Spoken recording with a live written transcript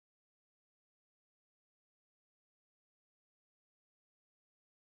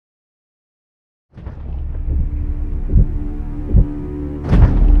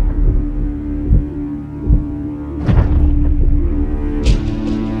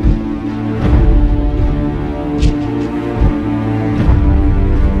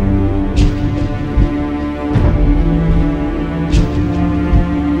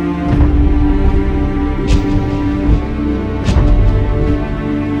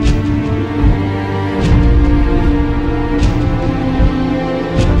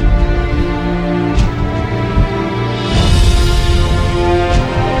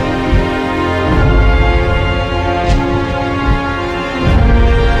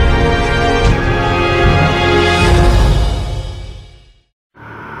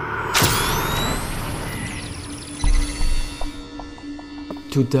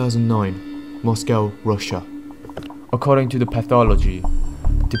2009, Moscow, Russia. According to the pathology,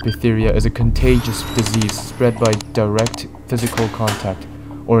 diphtheria is a contagious disease spread by direct physical contact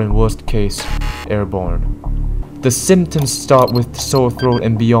or, in worst case, airborne. The symptoms start with sore throat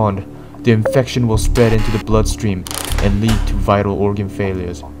and beyond. The infection will spread into the bloodstream and lead to vital organ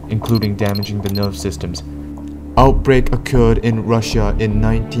failures, including damaging the nerve systems. Outbreak occurred in Russia in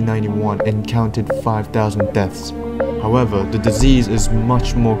 1991 and counted 5,000 deaths. However, the disease is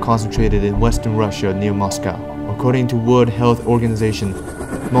much more concentrated in Western Russia near Moscow. According to World Health Organization,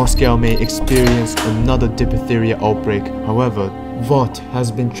 Moscow may experience another diphtheria outbreak. However, VOT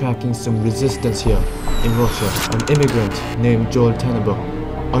has been tracking some resistance here in Russia. An immigrant named Joel Tenebo,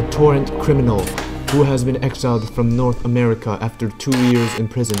 a torrent criminal who has been exiled from North America after 2 years in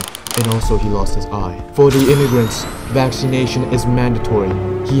prison, and also he lost his eye. For the immigrants, vaccination is mandatory.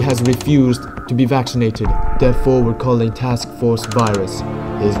 He has refused to be vaccinated, therefore we're calling TaskForce virus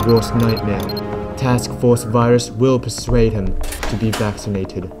his worst nightmare. TaskForce virus will persuade him to be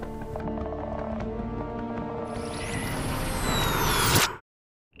vaccinated.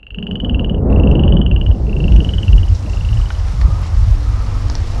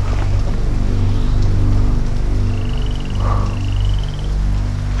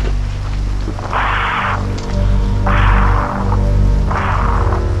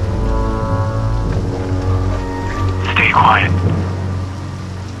 Stay quiet.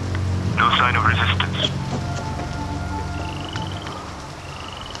 No sign of resistance.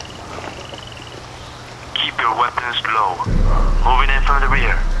 Keep your weapons low. Moving in from the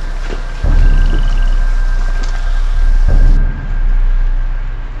rear.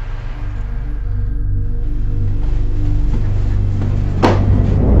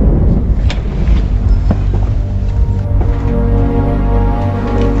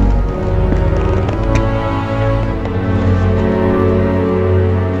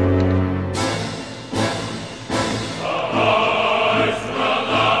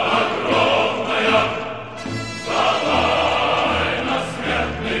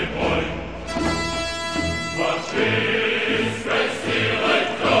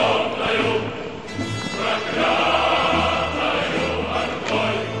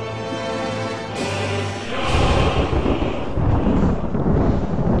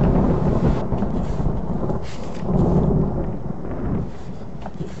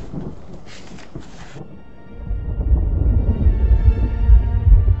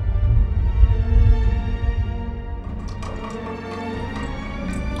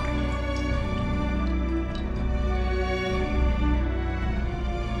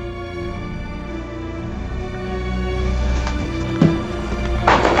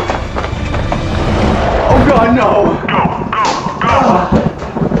 God, no!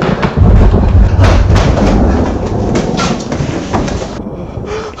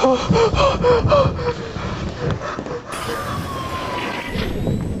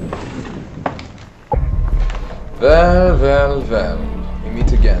 Well. We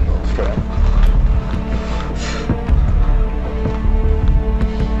meet again, old friend.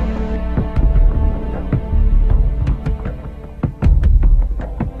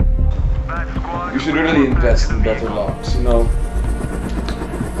 You should really invest in better locks, you know.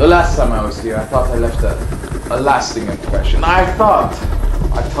 The last time I was here, I thought I left a lasting impression. I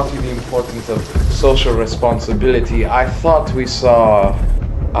taught you the importance of social responsibility. I thought we saw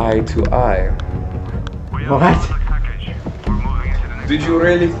eye to eye. What? Did you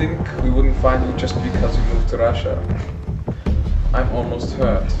really think we wouldn't find you just because you moved to Russia? I'm almost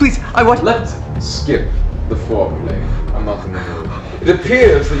hurt. Please, Let's skip the formulae. I'm not in the mood. It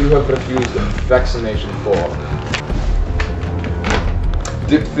appears that you have refused vaccination for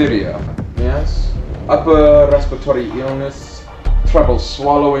diphtheria. Yes? Upper respiratory illness, trouble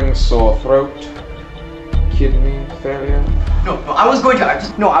swallowing, sore throat, kidney failure. No, I was going to.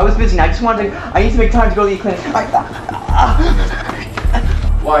 I was busy. I just wanted to. I need to make time to go to the clinic.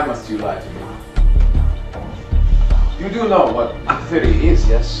 Why must you lie to me? You do know what diphtheria is,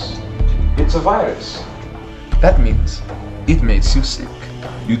 yes? It's a virus. That means it makes you sick.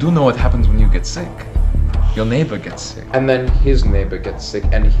 You do know what happens when you get sick. Your neighbor gets sick. And then his neighbor gets sick,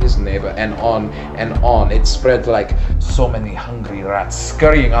 and his neighbor, and on and on. It spread like so many hungry rats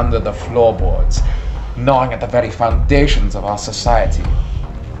scurrying under the floorboards, gnawing at the very foundations of our society.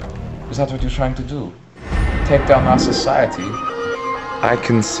 Is that what you're trying to do? Take down our society? I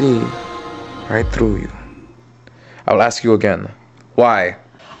can see right through you. I'll ask you again. Why?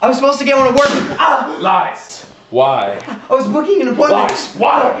 I was supposed to get one to work. Lies! Why? I was booking an appointment. Lies!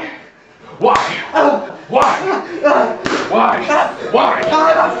 Why? Why? Why? Why? Why?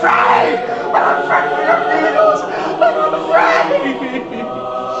 I'm afraid! I'm afraid of your needles! I'm afraid!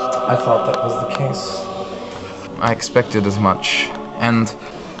 I thought that was the case. I expected as much, and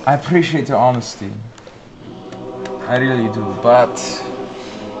I appreciate your honesty. I really do, but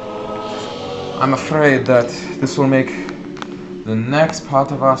I'm afraid that this will make the next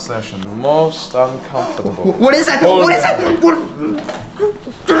part of our session most uncomfortable. What is that? What is that? What?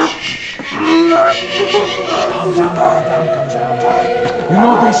 You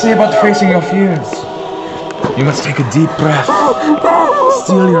know what they say about facing your fears? You must take a deep breath,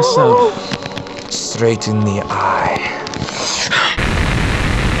 steel yourself, straighten the eye.